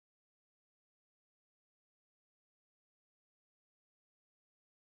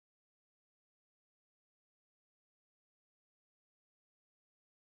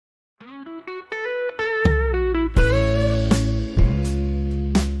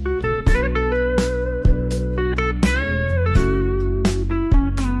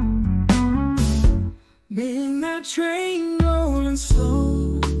Being that train rolling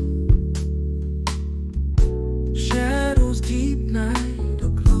slow, shadows deep, night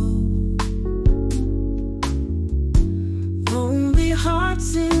aglow, lonely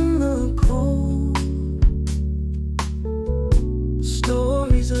hearts in the cold,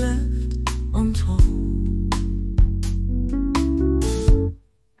 stories left untold.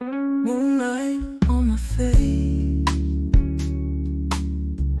 Moonlight on my face,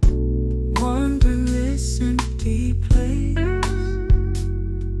 wandering this empty place,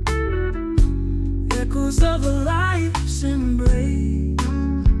 echoes of a life's embrace,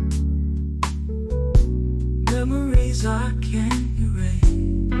 memories I can't